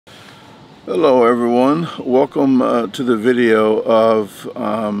Hello everyone, welcome to the video of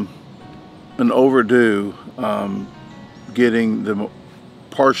an overdue getting the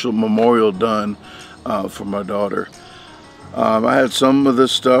partial memorial done for my daughter. I had some of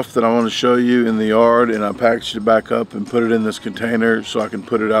this stuff that I want to show you in the yard, and I packaged it back up and put it in this container so I can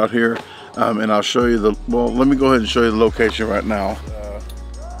put it out here, and I'll show you let me go ahead and show you the location right now.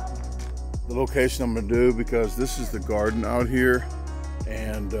 The location I'm going to do, because this is the garden out here,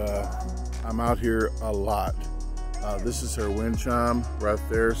 and I'm out here a lot. This is her wind chime right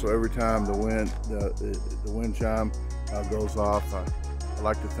there. So every time the wind chime goes off, I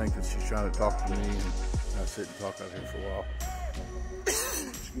like to think that she's trying to talk to me, and I sit and talk out here for a while.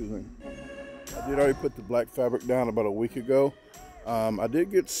 Excuse me. I did already put the black fabric down about a week ago. I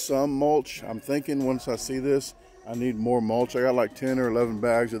did get some mulch. I'm thinking once I see this, I need more mulch. I got like 10 or 11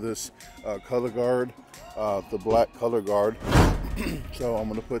 bags of this color guard, the black color guard. So I'm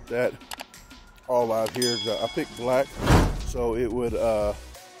gonna put that all out here. I picked black so it would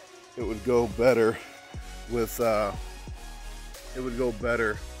go better with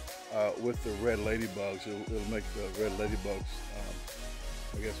with the red ladybugs. It'll make the red ladybugs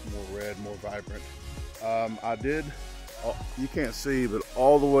I guess more red, more vibrant. I did, you can't see, but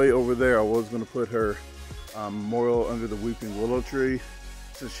all the way over there I was going to put her memorial under the weeping willow tree,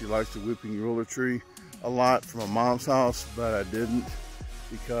 since she likes the weeping willow tree a lot, from her mom's house, but I didn't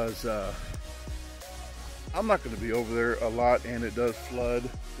because I'm not going to be over there a lot, and it does flood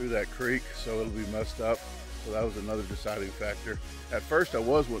through that creek, so it'll be messed up. So that was another deciding factor. At first I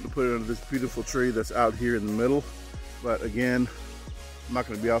was wanting to put it under this beautiful tree that's out here in the middle, but again, I'm not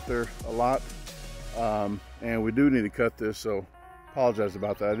going to be out there a lot, and we do need to cut this, so apologize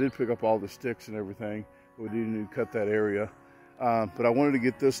about that. I did pick up all the sticks and everything, but we do need to cut that area. But I wanted to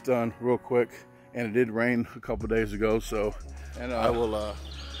get this done real quick, and it did rain a couple days ago, so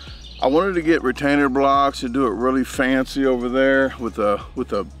I wanted to get retainer blocks and do it really fancy over there with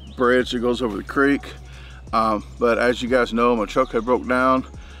a bridge that goes over the creek. But as you guys know, my truck had broke down,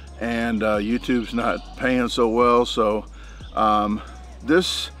 and YouTube's not paying so well. So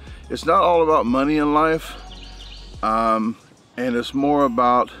it's not all about money in life, and it's more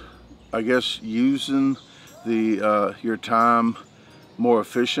about, I guess, using your time more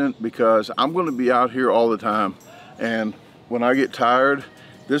efficient, because I'm going to be out here all the time, and when I get tired,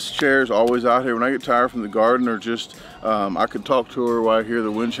 this chair is always out here. When I get tired from the garden, or just I can talk to her while I hear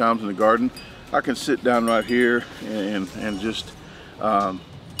the wind chimes in the garden, I can sit down right here and just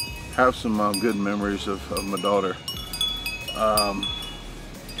have some good memories of my daughter.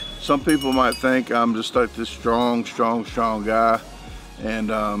 Some people might think I'm just like this strong guy, and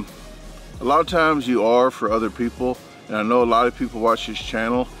a lot of times you are for other people, and I know a lot of people watch this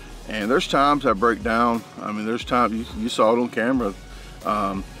channel, and there's times I break down. I mean, there's times you saw it on camera.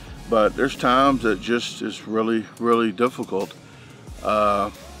 But there's times that just is really difficult.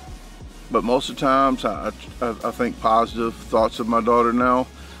 But most of the times I think positive thoughts of my daughter now.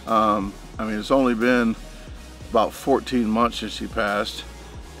 I mean, it's only been about 14 months since she passed,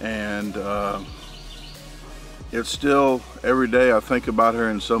 and it's still, every day I think about her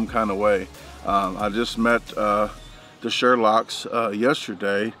in some kind of way. I just met the Sherlocks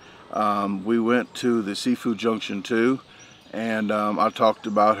yesterday. We went to the Seafood Junction 2, and I talked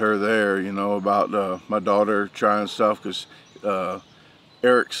about her there, you know, about my daughter trying stuff, because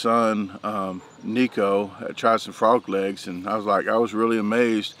Eric's son, Nico, tried some frog legs, and I was really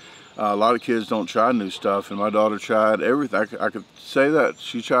amazed. A lot of kids don't try new stuff, and my daughter tried everything. I could say that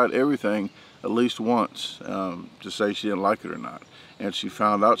she tried everything at least once, to say she didn't like it or not. And she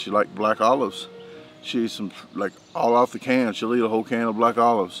found out she liked black olives. She's like all off the can. She'll eat a whole can of black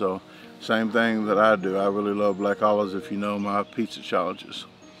olives. So same thing that I do. I really love black olives, if you know my pizza challenges.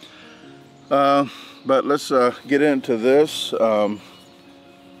 But let's get into this. I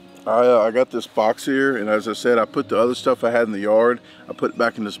got this box here, and as I said, I put the other stuff I had in the yard, I put it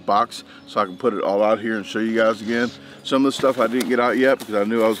back in this box so I can put it all out here and show you guys again. Some of the stuff I didn't get out yet because I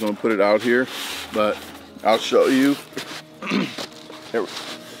knew I was going to put it out here, but I'll show you.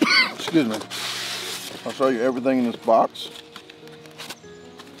 Excuse me. I'll show you everything in this box.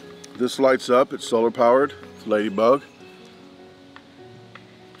 This lights up. It's solar powered. It's Ladybug.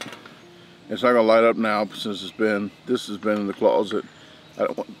 It's not gonna light up now since this has been in the closet. I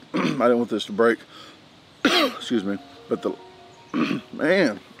didn't want this to break. Excuse me. But the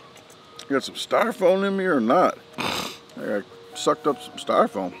man, you got some styrofoam in me or not? I sucked up some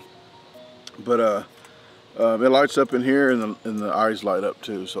styrofoam. But it lights up in here, and the eyes light up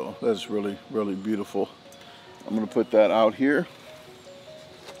too. So that's really beautiful. I'm gonna put that out here.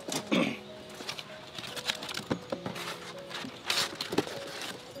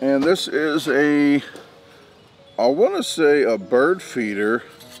 And this is a, I want to say a bird feeder.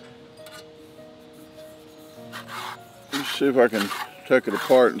 Let's see if I can take it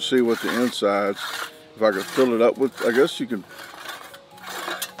apart and see what the insides, if I can fill it up with, I guess you can,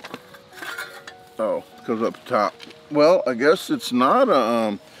 oh, it comes up top. Well, I guess it's not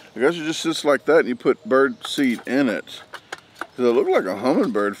a, I guess it just sits like that and you put bird seed in it. Because it looked like a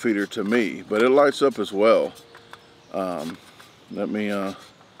hummingbird feeder to me, but it lights up as well. Let me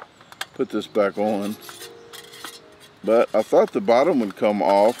put this back on. But I thought the bottom would come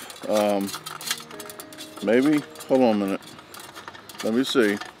off. Maybe, hold on a minute. Let me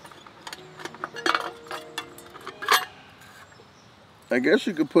see. I guess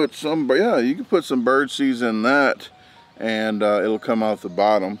you could put some, yeah, you could put some bird seeds in that and it'll come out the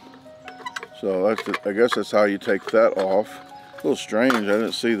bottom. So that's the, I guess that's how you take that off. A little strange, I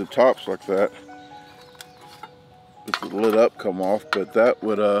didn't see the tops like that. With the lid up come off, but that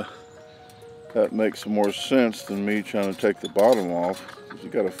would, that makes more sense than me trying to take the bottom off. You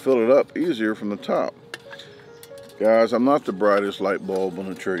gotta fill it up easier from the top. Guys, I'm not the brightest light bulb on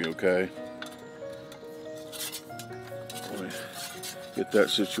the tree, okay? Let me get that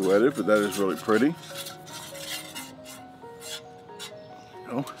situated, but that is really pretty.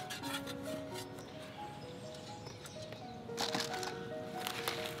 Oh.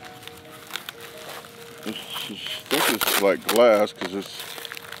 I think it's like glass because it's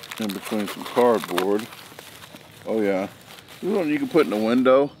in between some cardboard. Oh yeah, this one you can put in the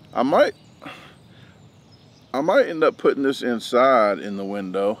window. I might end up putting this inside in the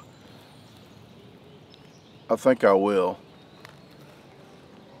window. I think I will.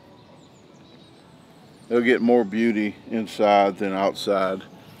 It'll get more beauty inside than outside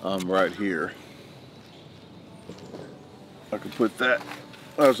right here. I could put that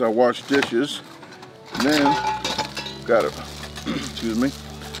as I wash dishes. And then got a, excuse me,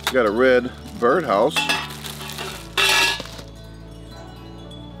 got a red birdhouse.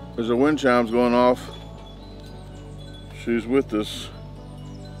 There's a wind chimes going off. She's with us.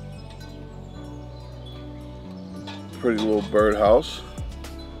 Pretty little birdhouse.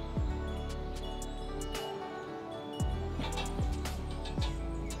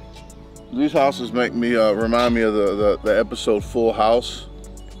 These houses make me remind me of the episode Full House.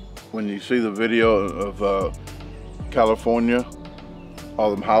 When you see the video of California,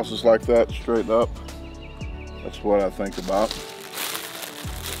 all them houses like that, straight up. That's what I think about.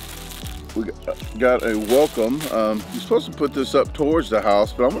 We got a welcome. You're supposed to put this up towards the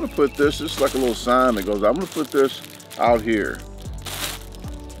house, but I'm gonna put this, it's like a little sign that goes, I'm gonna put this out here.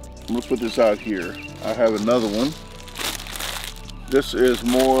 I'm gonna put this out here. I have another one. This is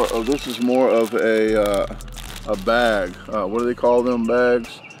more of a bag. What do they call them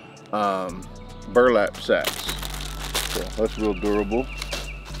bags? Burlap sacks. So that's real durable.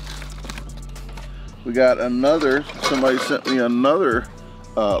 We got another, somebody sent me another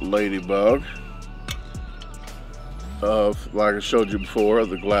ladybug of, like I showed you before,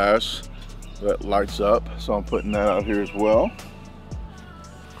 the glass that lights up. So I'm putting that out here as well.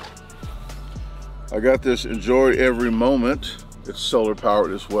 I got this Enjoy Every Moment. It's solar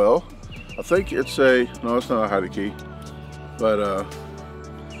powered as well. I think it's a, no, it's not a hide key, but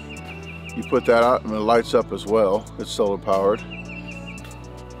you put that out and it lights up as well. It's solar powered.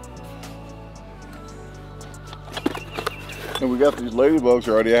 And we got these ladybugs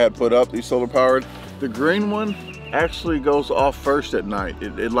already I had put up, these solar powered. The green one actually goes off first at night.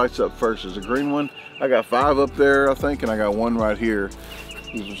 It lights up first. There's a green one. I got 5 up there, I think, and I got 1 right here.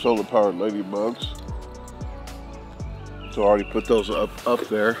 These are solar powered ladybugs. So I already put those up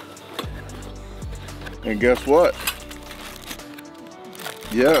there. And guess what?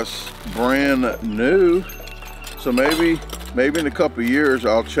 Yes, brand new. So maybe in a couple of years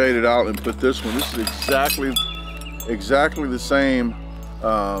I'll shade it out and put this one. This is exactly the same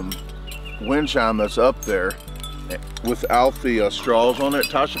wind chime that's up there without the straws on it.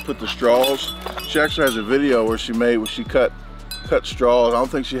 Tasha put the straws. She actually has a video where she cut straws. I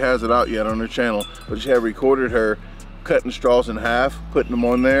don't think she has it out yet on her channel, but she had recorded her cutting straws in half, putting them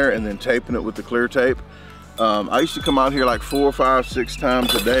on there, and then taping it with the clear tape. I used to come out here like 4, 5, 6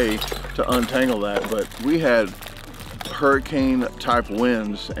 times a day to untangle that, but we had hurricane type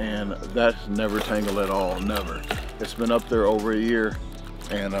winds and that's never tangled at all, never. It's been up there over a year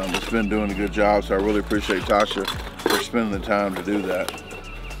and it's been doing a good job, so I really appreciate Tasha for spending the time to do that.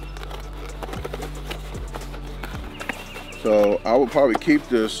 So I will probably keep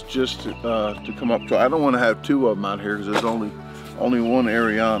this just to come up to, I don't want to have 2 of them out here because there's only one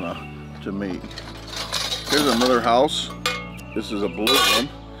Ariana to meet. Here's another house. This is a blue one.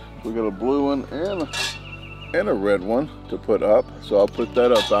 We got a blue one and and a red one to put up. So I'll put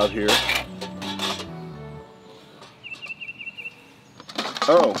that up out here.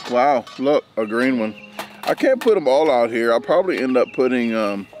 Oh, wow, look, a green one. I can't put them all out here. I'll probably end up putting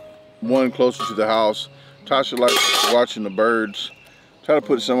one closer to the house. Tasha likes watching the birds. Try to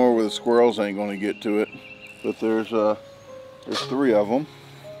put it somewhere where the squirrels ain't gonna get to it. But there's 3 of them.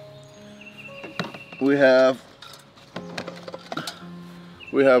 We have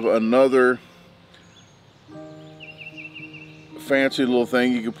another fancy little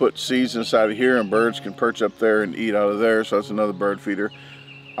thing. You can put seeds inside of here and birds can perch up there and eat out of there. So that's another bird feeder.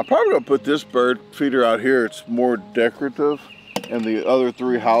 I'm probably gonna put this bird feeder out here. It's more decorative, and the other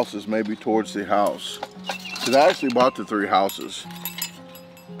 3 houses maybe towards the house. Because I actually bought the 3 houses.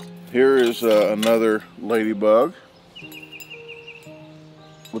 Here is another ladybug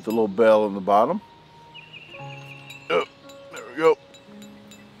with the little bell in the bottom. Oh, there we go.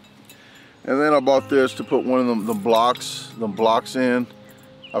 And then I bought this to put one of them blocks in.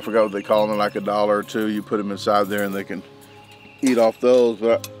 I forgot what they call them, like $1 or $2. You put them inside there and they can eat off those.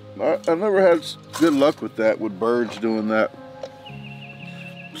 But I never had good luck with that, with birds doing that.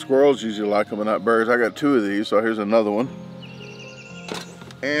 Squirrels usually like them, but not birds. I got 2 of these, so here's another one.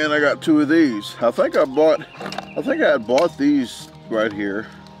 And I got 2 of these. I think I had bought these right here,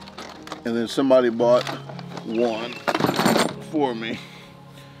 and then somebody bought one for me.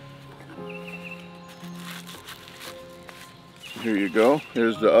 Here you go.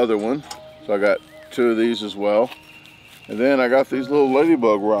 Here's the other one. So I got 2 of these as well. And then I got these little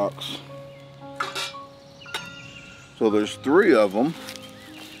ladybug rocks. So there's 3 of them.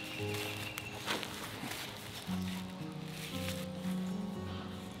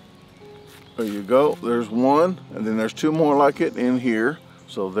 There you go. There's one, and then there's 2 more like it in here.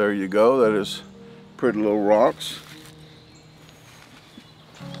 So there you go. That is pretty little rocks.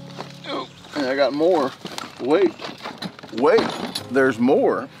 Oh, and I got more. Wait, there's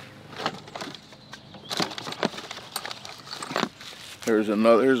more. Here's a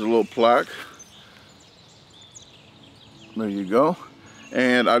little plaque. There you go.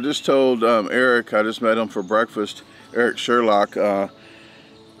 And I just told Eric, I just met him for breakfast, Eric Sherlock.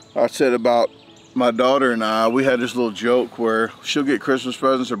 I said about my daughter and I, we had this little joke where she'll get Christmas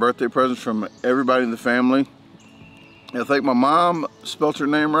presents or birthday presents from everybody in the family. I think my mom spelled her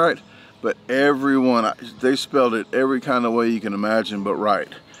name right, but everyone, they spelled it every kind of way you can imagine but right.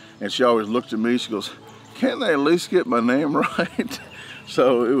 And she always looked at me, she goes, can't they at least get my name right?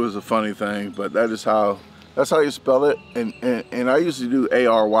 So it was a funny thing, but that's how you spell it. And I usually do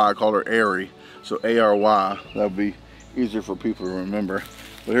A-R-Y, I call her Airy. So A-R-Y, that would be easier for people to remember.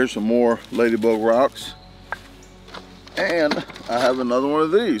 But here's some more ladybug rocks. And I have another one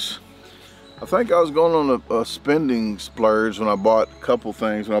of these. I think I was going on a spending splurge when I bought a couple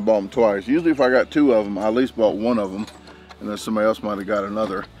things, when I bought them twice. Usually if I got 2 of them, I at least bought 1 of them, and then somebody else might have got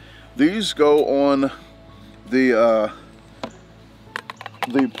another. These go on the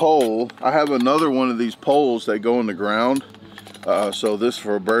pole. I have another one of these poles that go in the ground. So this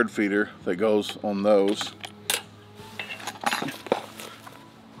for a bird feeder that goes on those.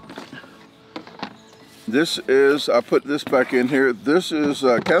 This is, I put this back in here. This is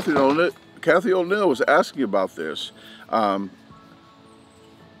Kathy O'Neill was asking about this.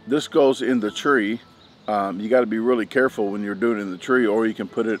 This goes in the tree. You got to be really careful when you're doing it in the tree, or you can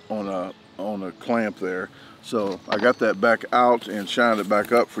put it on a clamp there. So I got that back out and shined it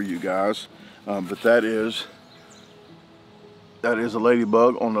back up for you guys. But that is a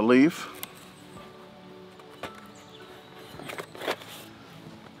ladybug on the leaf.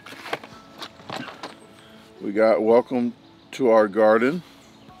 We got welcome to our garden.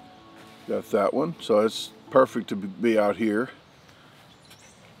 Got that one, so it's perfect to be out here.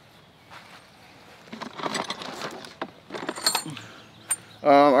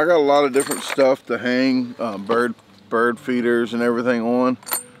 I got a lot of different stuff to hang bird feeders and everything on.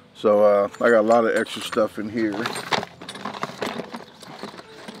 So I got a lot of extra stuff in here.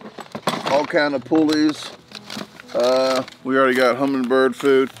 All kind of pulleys. We already got hummingbird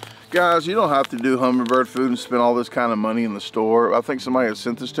food. Guys, you don't have to do hummingbird food and spend all this kind of money in the store. I think somebody has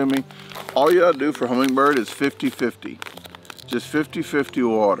sent this to me. All you gotta do for hummingbird is 50-50. Just 50-50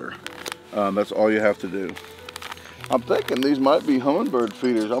 water. That's all you have to do. I'm thinking these might be hummingbird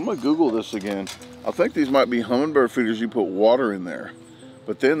feeders. I'm gonna Google this again. I think these might be hummingbird feeders. You put water in there.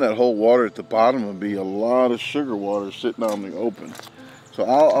 But then that whole water at the bottom would be a lot of sugar water sitting out in the open. So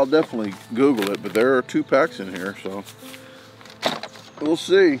I'll definitely Google it, but there are 2 packs in here, so we'll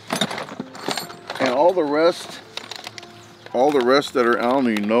see. And all the rest that are, I don't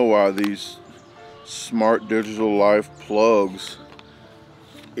even know why these Smart Digital Life plugs,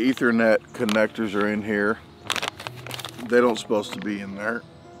 Ethernet connectors are in here. they don't supposed to be in there.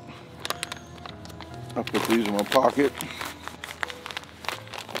 I'll put these in my pocket.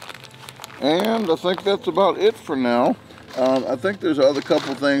 And I think that's about it for now. I think there's other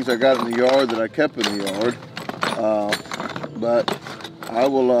couple things I got in the yard that I kept in the yard. But I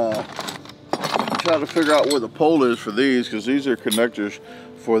will try to figure out where the pole is for these, because these are connectors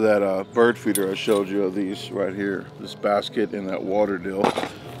for that bird feeder I showed you of these right here, this basket and that water deal.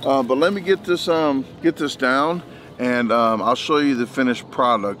 But let me get this down, and I'll show you the finished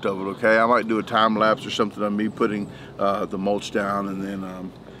product of it, okay? I might do a time lapse or something of me putting the mulch down and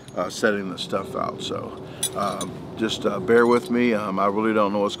then setting the stuff out. So just bear with me. I really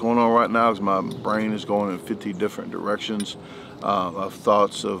don't know what's going on right now, because my brain is going in 50 different directions of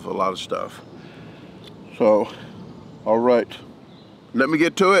thoughts of a lot of stuff. So, all right, let me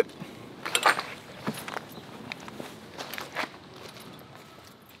get to it.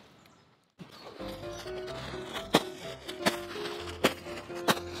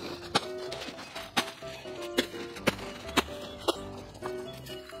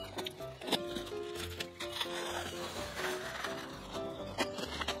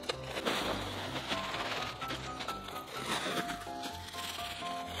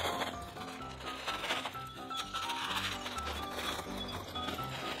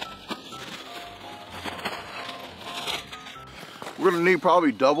 We're gonna need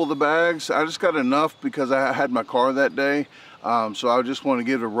probably double the bags. I just got enough because I had my car that day. So I just want to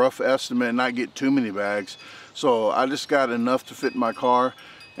give a rough estimate and not get too many bags. So I just got enough to fit in my car,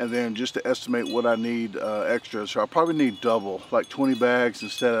 and then just to estimate what I need extra. So I probably need double, like 20 bags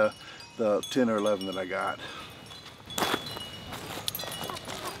instead of the 10 or 11 that I got.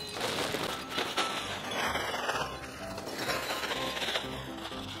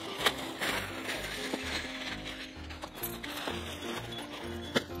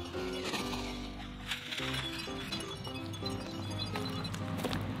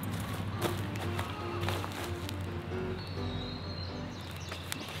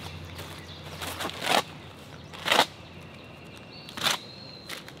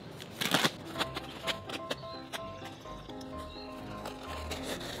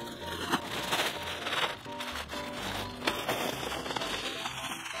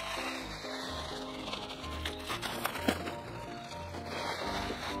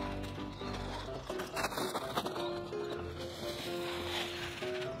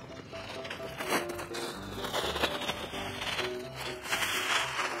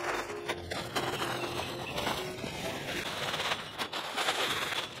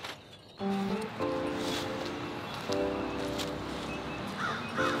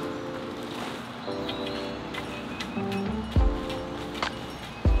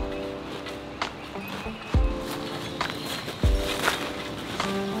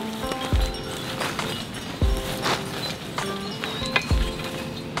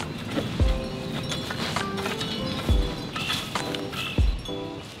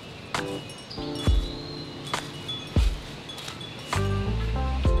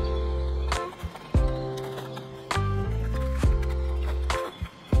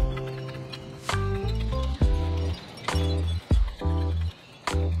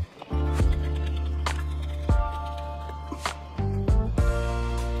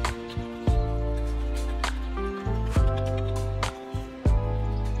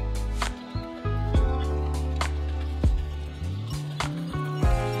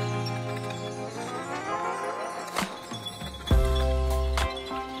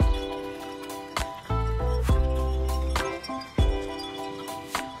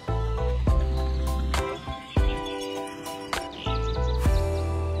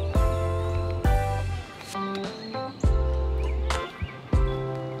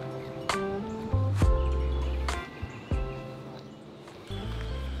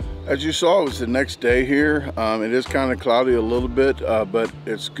 As you saw, it was the next day here. It is kind of cloudy a little bit, but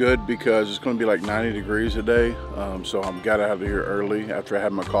it's good because it's going to be like 90 degrees today. So I got out of here early after I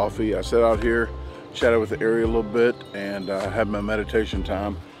had my coffee. I sat out here, chatted with the area a little bit, and had my meditation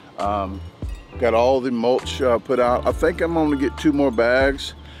time. Got all the mulch put out. I think I'm going to get 2 more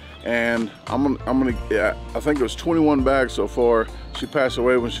bags, and I think it was 21 bags so far. She passed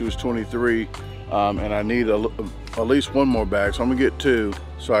away when she was 23, and I need at least 1 more bag, so I'm gonna get 2,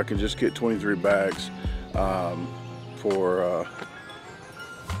 so I can just get 23 bags for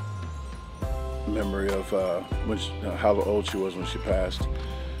memory of how old she was when she passed.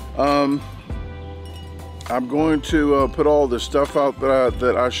 I'm going to put all the stuff out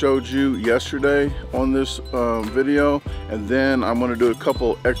that I showed you yesterday on this video, and then I'm going to do a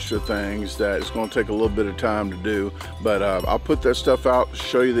couple extra things that it's going to take a little bit of time to do, but I'll put that stuff out,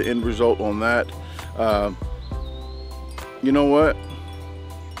 show you the end result on that. you know what?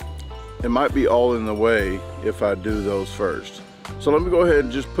 It might be all in the way if I do those first. So let me go ahead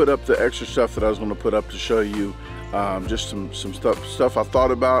and just put up the extra stuff that I was going to put up to show you. Just some stuff I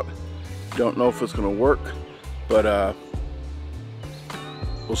thought about. Don't know if it's going to work, but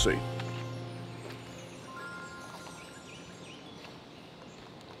we'll see.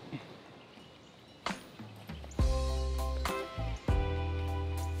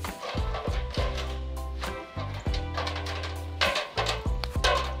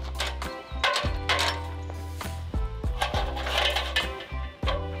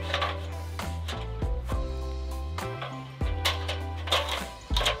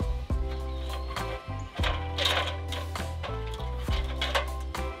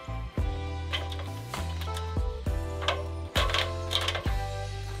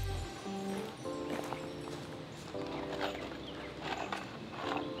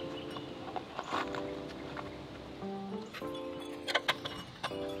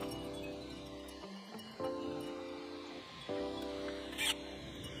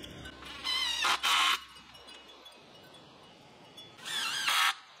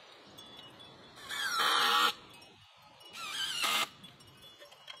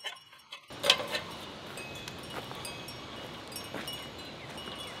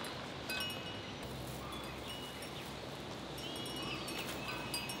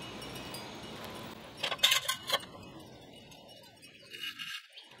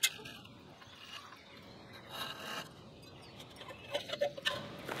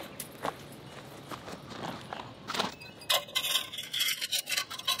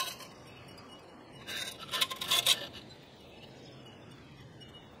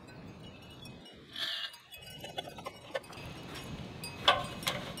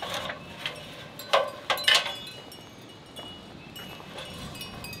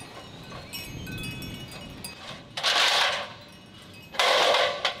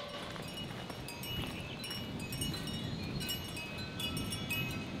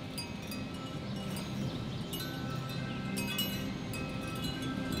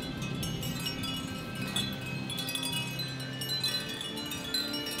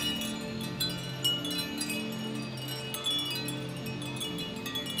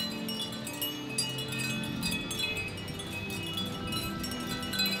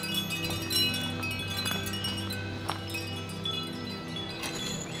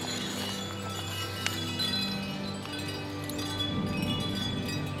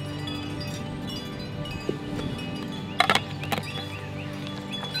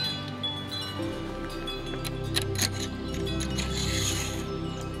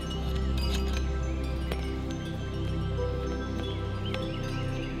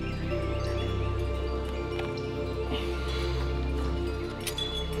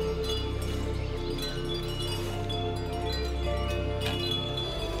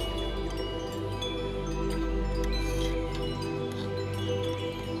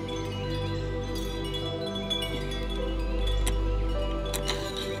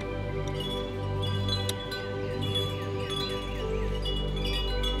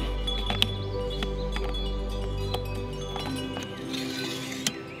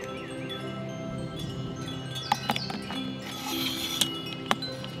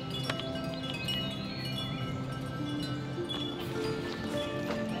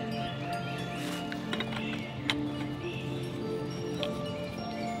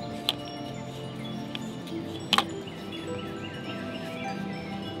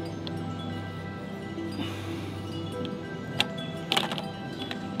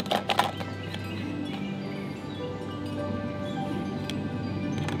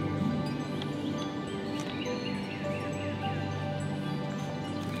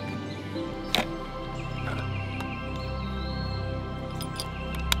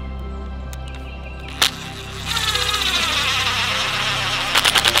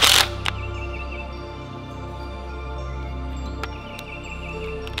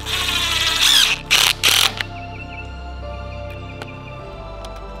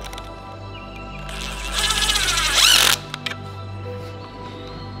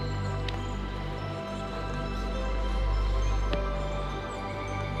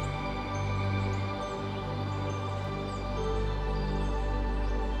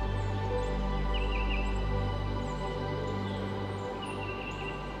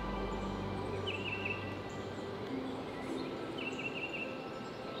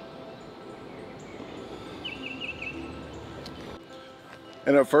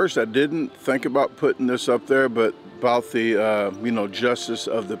 And at first I didn't think about putting this up there, but about the, you know, justice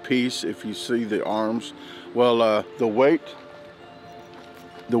of the piece, if you see the arms. Well, the weight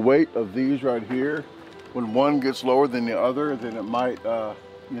of these right here when one gets lower than the other, then it might,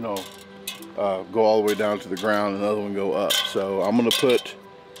 you know, go all the way down to the ground and the other one go up. So I'm gonna put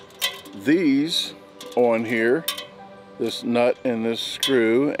these on here, this nut and this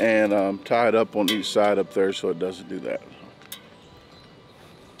screw, and tie it up on each side up there so it doesn't do that.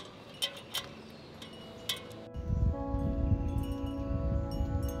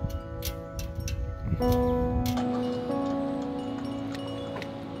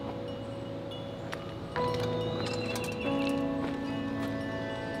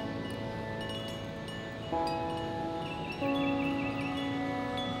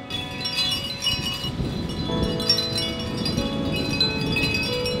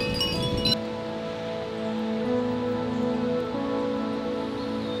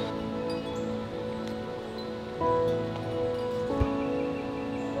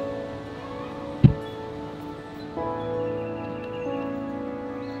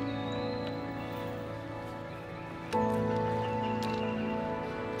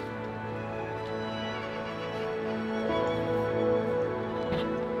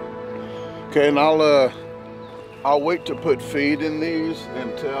 Okay, and I'll wait to put feed in these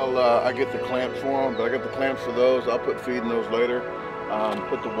until I get the clamps for them. But I got the clamps for those. I'll put feed in those later.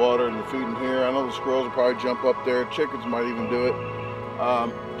 Put the water and the feed in here. I know the squirrels will probably jump up there. Chickens might even do it.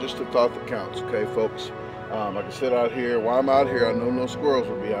 Just a thought that counts, okay, folks? Like I said, out here, while I'm out here, I know no squirrels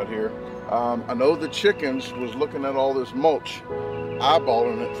will be out here. I know the chickens was looking at all this mulch,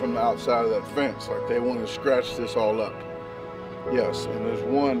 eyeballing it from the outside of that fence, like they want to scratch this all up. Yes, and there's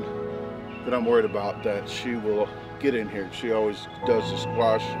one that I'm worried about that she will get in here. She always does the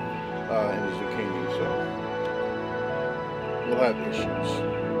squash and the zucchini, so we'll have issues.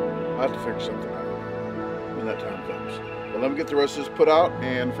 I'll have to figure something out when that time comes. But let me get the rest of this put out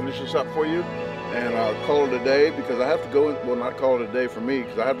and finish this up for you, and I'll call it a day because I have to go in, well, not call it a day for me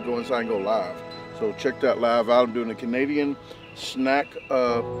because I have to go inside and go live. So check that live out. I'm doing a Canadian snack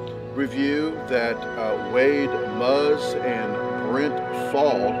review that Wade Muzz and Brent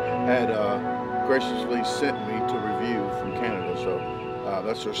Fall had graciously sent me to review from Canada. So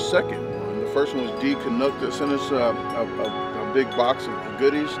that's their second one. The first one was D. Canuck that sent us a big box of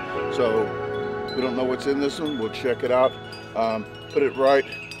goodies. So we don't know what's in this one. We'll check it out. Put it right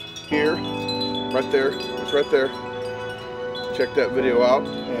here, right there. It's right there. Check that video out.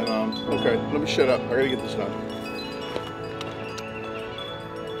 And okay, let me shut up. I gotta get this done.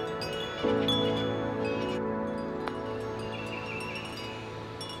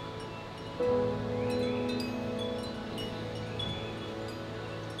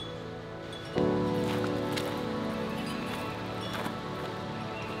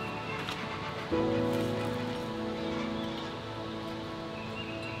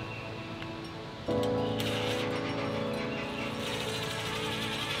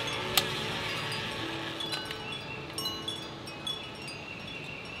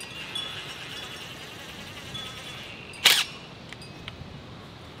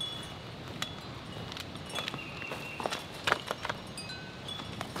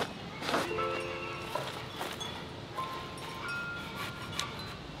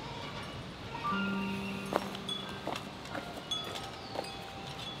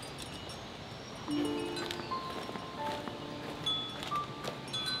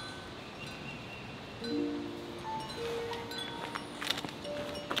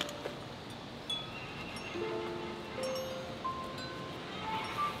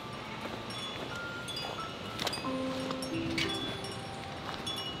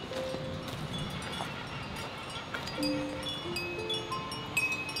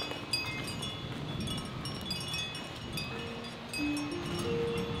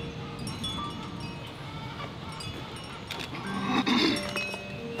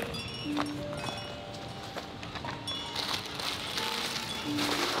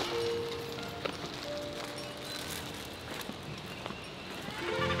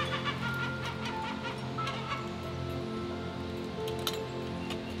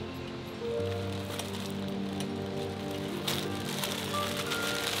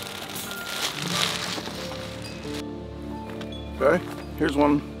 Okay, here's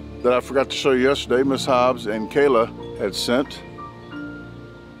one that I forgot to show you yesterday. Miss Hobbs and Kayla had sent.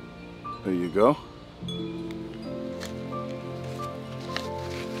 There you go.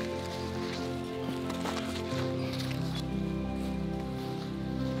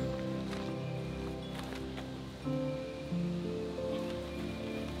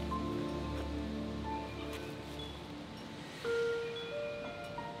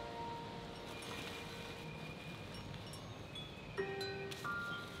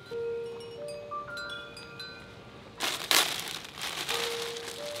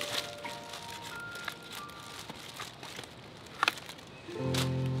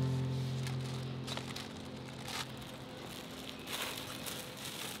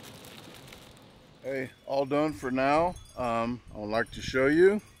 Okay, all done for now. I would like to show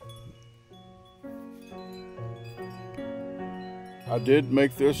you. I did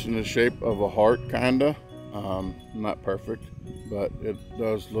make this in the shape of a heart, kinda. Not perfect, but it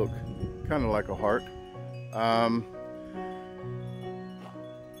does look kind of like a heart.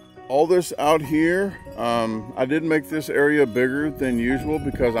 All this out here, I did make this area bigger than usual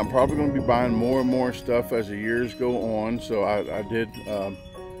because I'm probably going to be buying more and more stuff as the years go on. So I did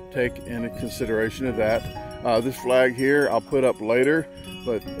take into consideration of that. This flag here I'll put up later,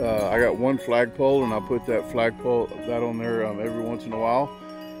 but I got one flagpole and I'll put that flagpole on there every once in a while.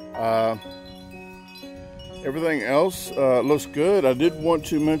 Everything else looks good. I did want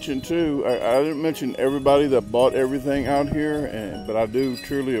to mention too, I didn't mention everybody that bought everything out here, but I do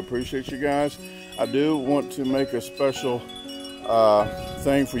truly appreciate you guys. I do want to make a special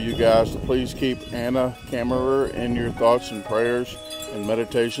thing for you guys to please keep Anna Kammerer in your thoughts and prayers and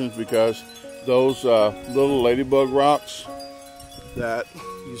meditations, because those little ladybug rocks that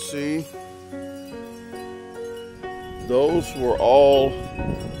you see, those were all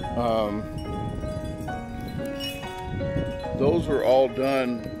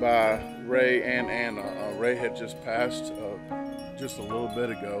done by Ray and Anna. Ray had just passed just a little bit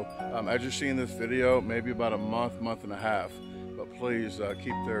ago. As you're seeing this video, maybe about a month and a half. But please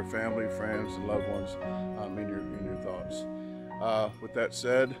keep their family, friends, and loved ones in your thoughts. With that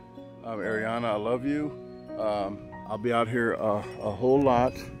said, Ariana, I love you. I'll be out here a whole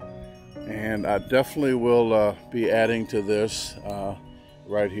lot, and I definitely will be adding to this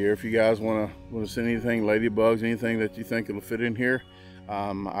right here. If you guys want to send anything, ladybugs, anything that you think it'll fit in here,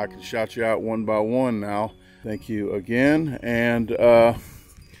 I can shout you out one by one now. Thank you again, and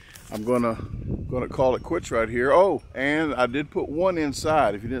I'm gonna call it quits right here. Oh, and I did put one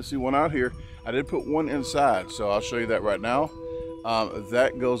inside. If you didn't see one out here, I did put one inside, so I'll show you that right now.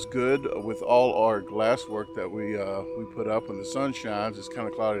 That goes good with all our glass work that we put up. When the sun shines, it's kind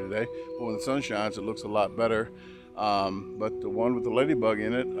of cloudy today, but when the sun shines, it looks a lot better. But the one with the ladybug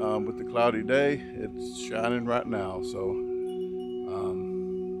in it, with the cloudy day, it's shining right now. So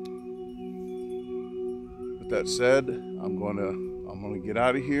with that said, I'm gonna get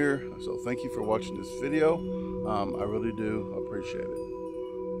out of here. So thank you for watching this video. I really do appreciate it.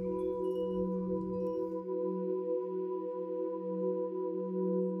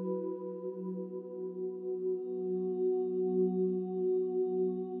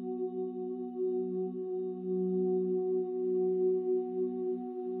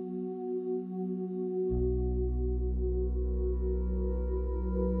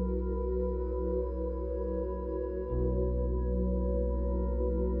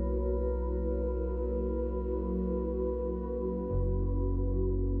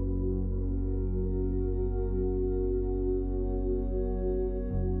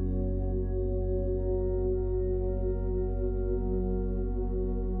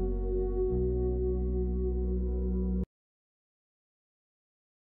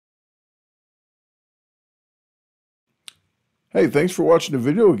 Hey, thanks for watching the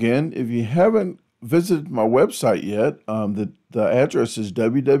video again. If you haven't visited my website yet, the address is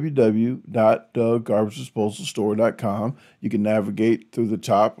www.DaGarbageDisposalstore.com. You can navigate through the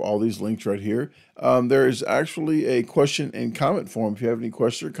top, all these links right here. There is actually a question and comment form. If you have any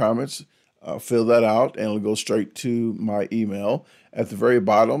questions or comments, fill that out and it'll go straight to my email. At the very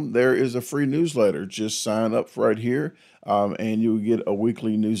bottom, there is a free newsletter. Just sign up right here and you'll get a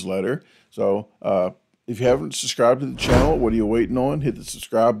weekly newsletter. So, if you haven't subscribed to the channel, what are you waiting on? Hit the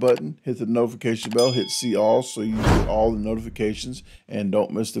subscribe button, hit the notification bell, hit see all so you get all the notifications and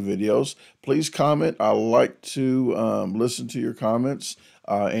don't miss the videos. Please comment. I like to listen to your comments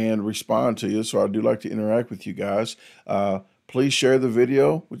and respond to you, so I do like to interact with you guys. Please share the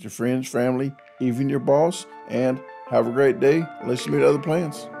video with your friends, family, even your boss, and have a great day. Let's meet other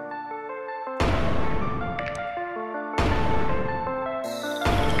plans.